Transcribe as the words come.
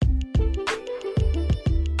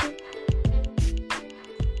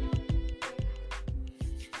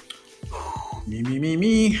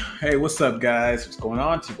Me. Hey, what's up, guys? What's going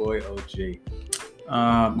on? It's your boy,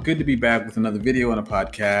 OG. Good to be back with another video on a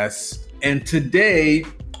podcast. And today,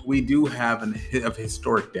 we do have a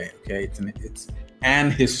historic day, okay? It's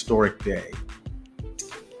an historic day.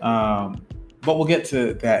 But we'll get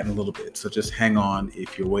to that in a little bit. So just hang on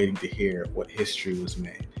if you're waiting to hear what history was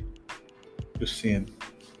made. Just seeing,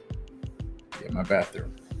 my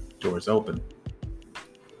bathroom door's open.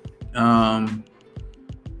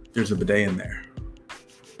 There's a bidet in there.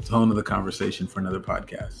 It's a whole nother conversation for another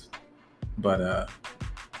podcast. But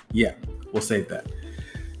we'll save that.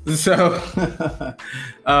 So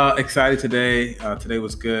excited today. Today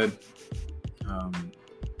was good.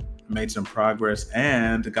 Made some progress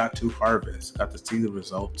and got to harvest. Got to see the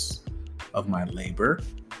results of my labor.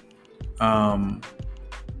 But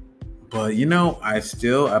I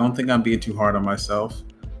don't think I'm being too hard on myself.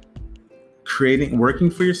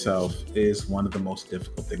 Working for yourself is one of the most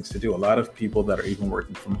difficult things to do. A lot of people that are even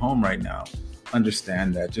working from home right now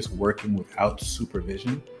understand that just working without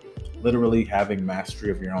supervision, literally having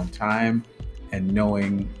mastery of your own time and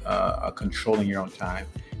knowing, controlling your own time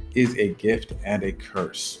is a gift and a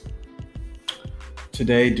curse.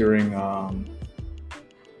 Today during, I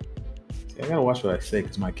gotta watch what I say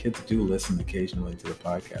because my kids do listen occasionally to the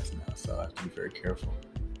podcast now, so I have to be very careful.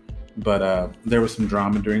 But there was some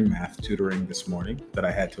drama during math tutoring this morning that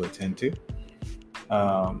I had to attend to.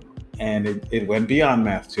 And it went beyond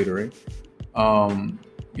math tutoring. Then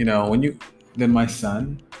my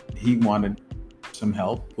son, he wanted some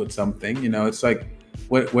help with something. It's like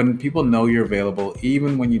when people know you're available,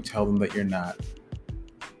 even when you tell them that you're not,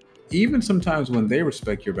 even sometimes when they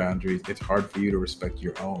respect your boundaries, it's hard for you to respect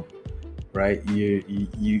your own, right?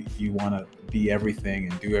 You want to be everything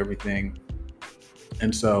and do everything.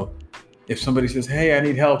 And so if somebody says, hey, I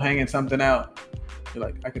need help hanging something out, you're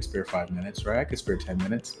like, I could spare 5 minutes, right? I could spare 10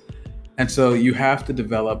 minutes. And so you have to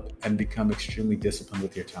develop and become extremely disciplined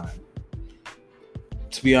with your time.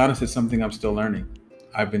 To be honest, it's something I'm still learning.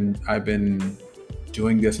 I've been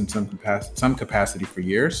doing this in some capacity for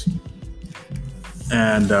years.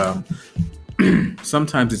 And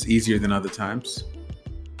sometimes it's easier than other times.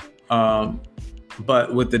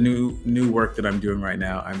 But with the new work that I'm doing right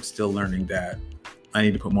now, I'm still learning that I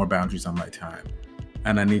need to put more boundaries on my time.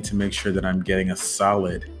 And I need to make sure that I'm getting a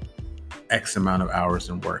solid X amount of hours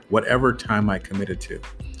in work, whatever time I committed to,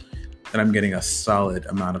 that I'm getting a solid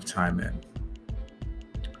amount of time in.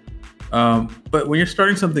 But when you're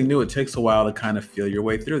starting something new, it takes a while to kind of feel your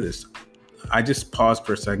way through this. I just paused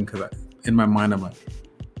for a second because in my mind, I'm like,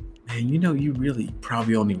 man, you really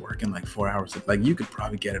probably only work in like 4 hours. Like you could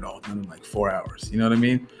probably get it all done in like 4 hours. You know what I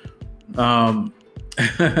mean?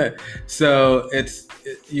 So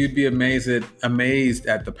you'd be amazed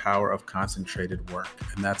at the power of concentrated work.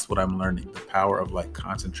 And that's what I'm learning, the power of like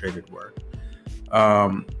concentrated work.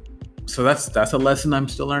 So that's a lesson I'm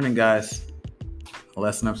still learning, guys. A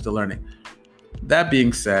lesson I'm still learning. That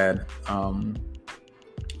being said,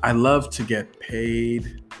 I love to get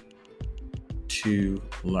paid to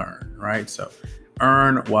learn, right? So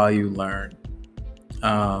earn while you learn.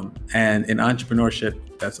 And in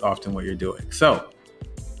entrepreneurship, that's often what you're doing. So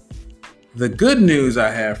the good news I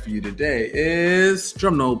have for you today is,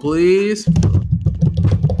 drumroll please.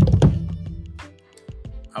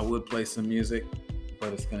 I would play some music,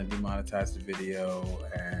 but it's going to demonetize the video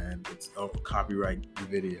and it's copyright the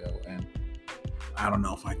video. And I don't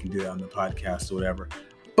know if I can do that on the podcast or whatever.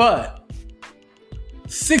 But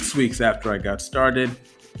 6 weeks after I got started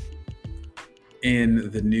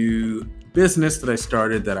in the new business that I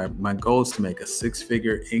started, my goal is to make a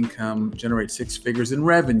 6-figure income, generate 6 figures in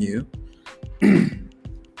revenue,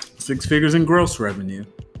 6 figures in gross revenue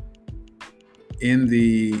in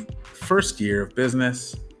the first year of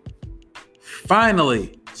business.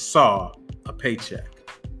 Finally saw a paycheck.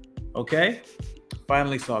 Okay?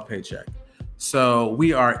 Finally saw a paycheck. So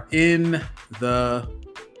we are in the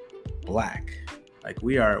black. Like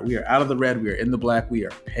we are out of the red. We are in the black. We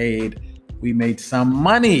are paid. We made some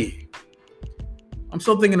money. I'm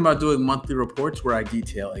still thinking about doing monthly reports where I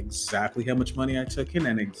detail exactly how much money I took in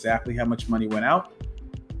and exactly how much money went out.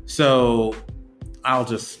 So I'll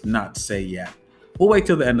just not say yet. We'll wait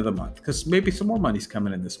till the end of the month because maybe some more money's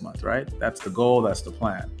coming in this month, right? That's the goal. That's the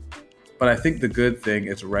plan. But I think the good thing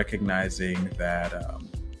is recognizing that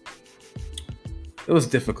it was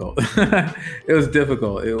difficult. It was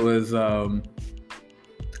difficult. It was,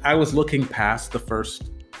 I was looking past the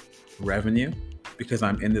first revenue because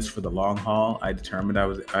I'm in this for the long haul. I determined I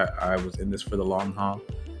was in this for the long haul.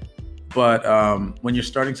 But when you're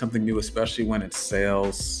starting something new, especially when it's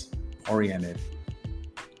sales oriented,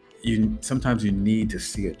 sometimes you need to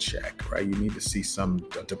see a check, right? You need to see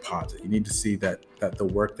a deposit. You need to see that the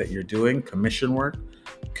work that you're doing, commission work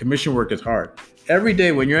is hard. Every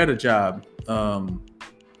day when you're at a job,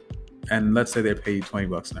 and let's say they pay you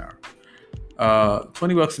 $20 an hour.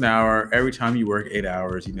 $20 an hour, every time you work 8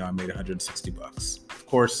 hours, I made $160. Of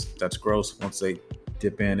course, that's gross. Once they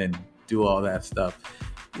dip in and do all that stuff,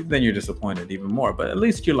 then you're disappointed even more. But at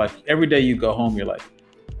least you're like, every day you go home, you're like,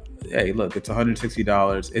 hey, look, it's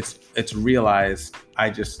 $160. It's realized.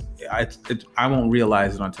 I won't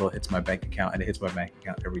realize it until it hits my bank account, and it hits my bank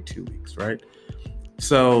account every 2 weeks, right?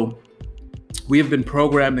 So we have been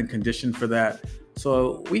programmed and conditioned for that.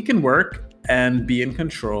 So we can work and be in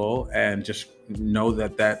control and just know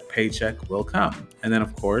that paycheck will come. And then,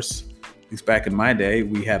 of course, at least back in my day,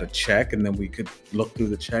 we had a check, and then we could look through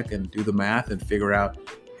the check and do the math and figure out,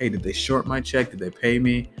 hey, did they short my check? Did they pay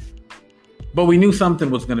me? But we knew something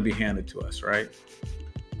was going to be handed to us, right?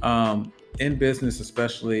 In business,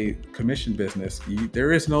 especially commission business,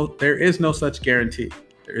 there is no such guarantee.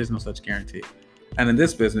 There is no such guarantee. And in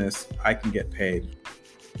this business, I can get paid.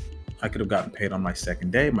 I could have gotten paid on my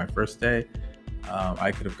second day, my first day.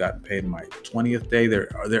 I could have gotten paid my 20th day.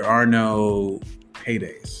 There are no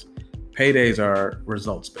paydays. Paydays are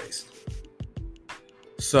results based.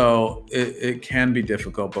 So it can be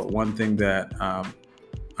difficult, but one thing that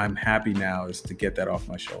I'm happy now is to get that off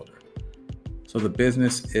my shoulder. So the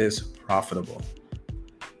business is profitable.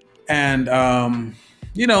 And, a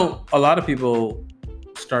lot of people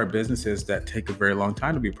start businesses that take a very long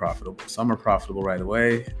time to be profitable. Some are profitable right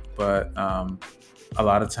away, but a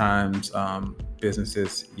lot of times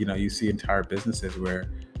businesses, you see entire businesses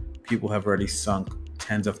where people have already sunk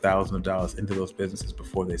tens of thousands of dollars into those businesses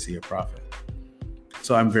before they see a profit.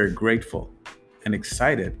 So I'm very grateful and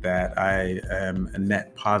excited that I am a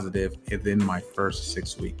net positive within my first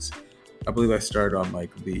 6 weeks. I believe I started on like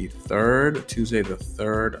Tuesday the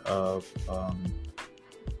 3rd of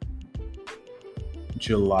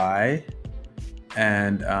July,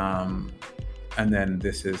 and then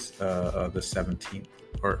this is the 17th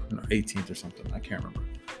or 18th or something, I can't remember,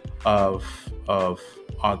 of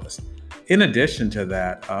August. In addition to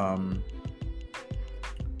that,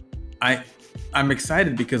 I'm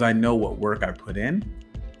excited because I know what work I put in,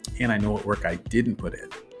 and I know what work I didn't put in,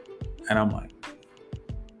 and I'm like,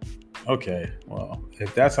 okay, well,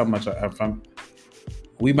 if that's how much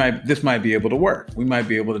this might be able to work. We might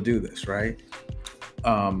be able to do this, right?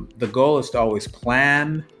 The goal is to always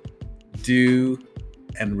plan, do,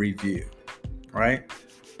 and review, right?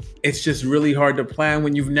 It's just really hard to plan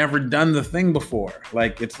when you've never done the thing before.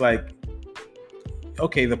 It's like,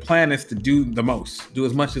 okay, the plan is to do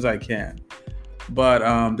as much as I can,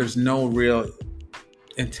 but there's no real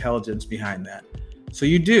intelligence behind that. So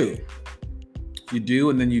you do,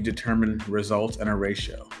 and then you determine results and a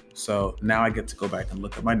ratio. So now I get to go back and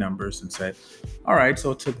look at my numbers and say, all right,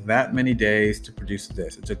 so it took that many days to produce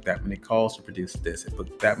this. It took that many calls to produce this. It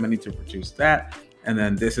took that many to produce that. And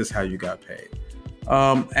then this is how you got paid.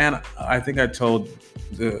 And I think I told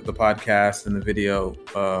the podcast and the video,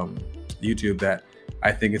 YouTube, that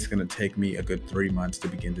I think it's going to take me a good 3 months to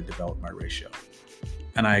begin to develop my ratio.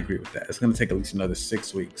 And I agree with that. It's going to take at least another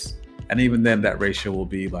 6 weeks. And even then, that ratio will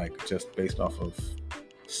be like just based off of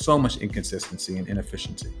so much inconsistency and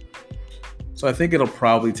inefficiency. So I think it'll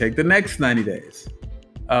probably take the next 90 days.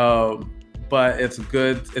 But it's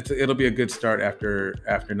good. It'll be a good start after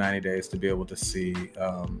 90 days to be able to see,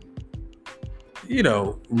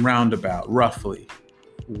 roundabout, roughly,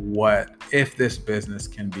 what if this business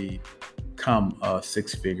can become a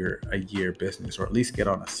 6-figure a year business, or at least get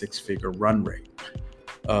on a 6-figure run rate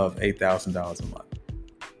of $8,000 a month.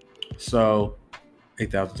 So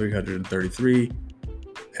 8,333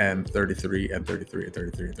 and 33 and 33 and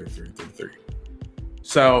 33 and 33 and 33.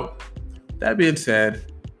 So that being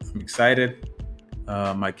said, I'm excited.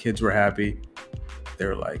 My kids were happy. They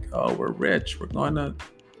were like, oh, we're rich. We're going to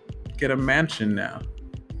get a mansion now.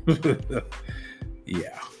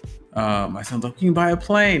 Yeah. My son's like, you can buy a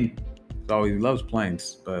plane. He loves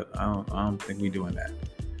planes, but I don't think we're doing that.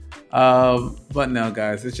 But no,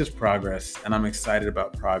 guys, it's just progress, and I'm excited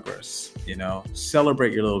about progress.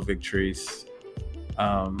 Celebrate your little victories.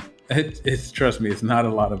 Trust me, it's not a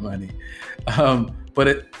lot of money, but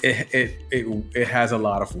it has a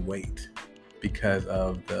lot of weight because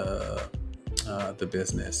of the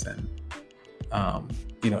business and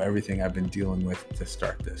everything I've been dealing with to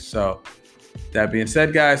start this. So that being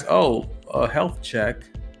said, guys, a health check.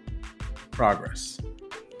 Progress.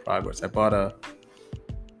 I bought a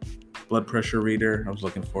blood pressure reader. I was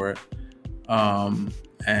looking for it.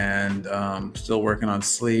 And still working on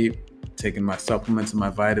sleep. taking my supplements and my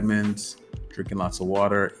vitamins, drinking lots of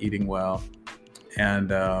water, eating well, and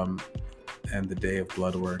the day of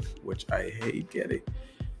blood work, which I hate getting.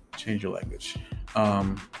 Change your language.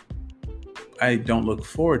 I don't look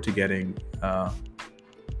forward to getting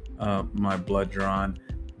my blood drawn,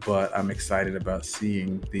 but I'm excited about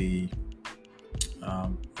seeing the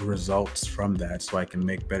results from that so I can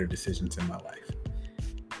make better decisions in my life.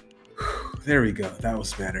 There we go. That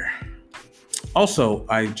was better. Also,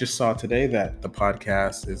 I just saw today that the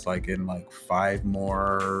podcast is in 5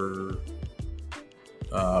 more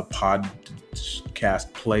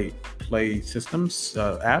podcast play systems,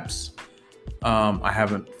 apps. I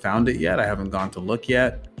haven't found it yet. I haven't gone to look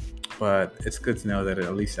yet, but it's good to know that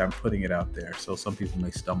at least I'm putting it out there, so some people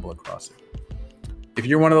may stumble across it. If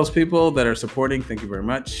you're one of those people that are supporting, thank you very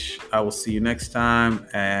much. I will see you next time,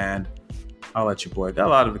 and I'll let you boy. Got a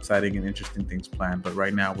lot of exciting and interesting things planned, but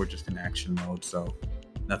right now we're just in action mode, so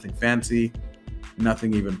nothing fancy,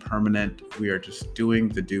 nothing even permanent. We are just doing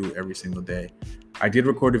the do every single day. I did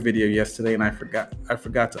record a video yesterday, and I forgot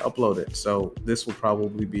to upload it, so this will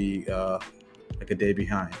probably be a day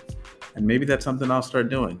behind. And maybe that's something I'll start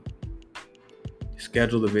doing.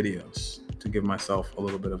 Schedule the videos to give myself a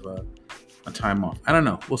little bit of a time off. I don't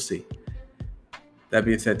know. We'll see. That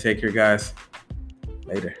being said, take care, guys.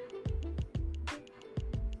 Later.